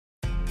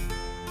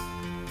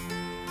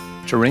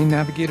Terrain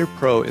Navigator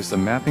Pro is the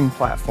mapping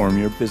platform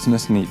your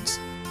business needs.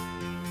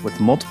 With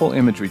multiple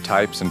imagery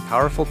types and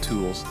powerful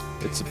tools,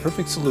 it's the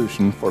perfect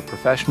solution for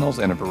professionals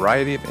in a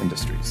variety of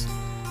industries.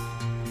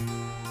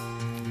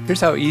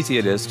 Here's how easy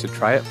it is to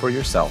try it for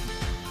yourself.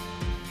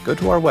 Go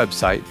to our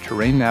website,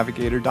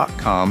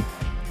 terrainnavigator.com,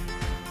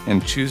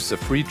 and choose the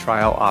free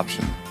trial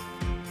option.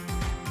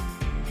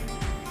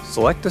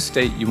 Select the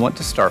state you want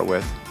to start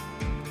with,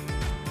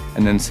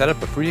 and then set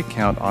up a free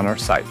account on our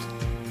site.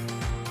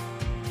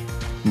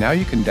 Now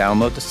you can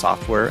download the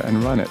software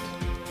and run it.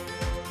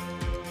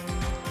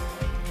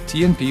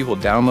 TNP will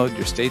download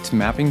your state's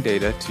mapping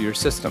data to your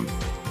system.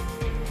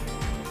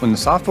 When the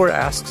software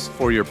asks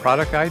for your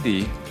product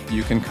ID,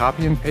 you can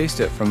copy and paste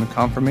it from the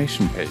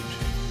confirmation page.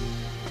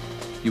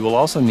 You will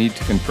also need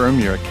to confirm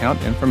your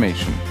account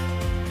information.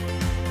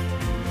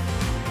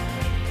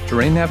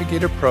 Terrain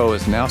Navigator Pro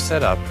is now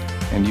set up,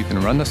 and you can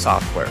run the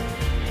software.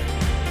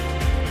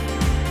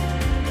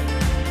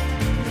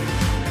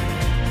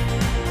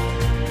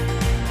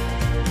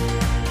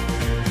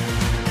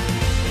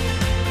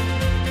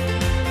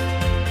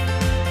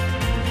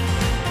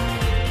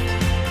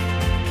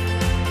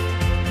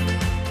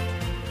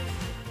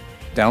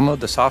 Download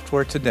the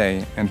software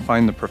today and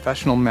find the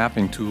professional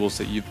mapping tools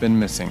that you've been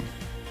missing.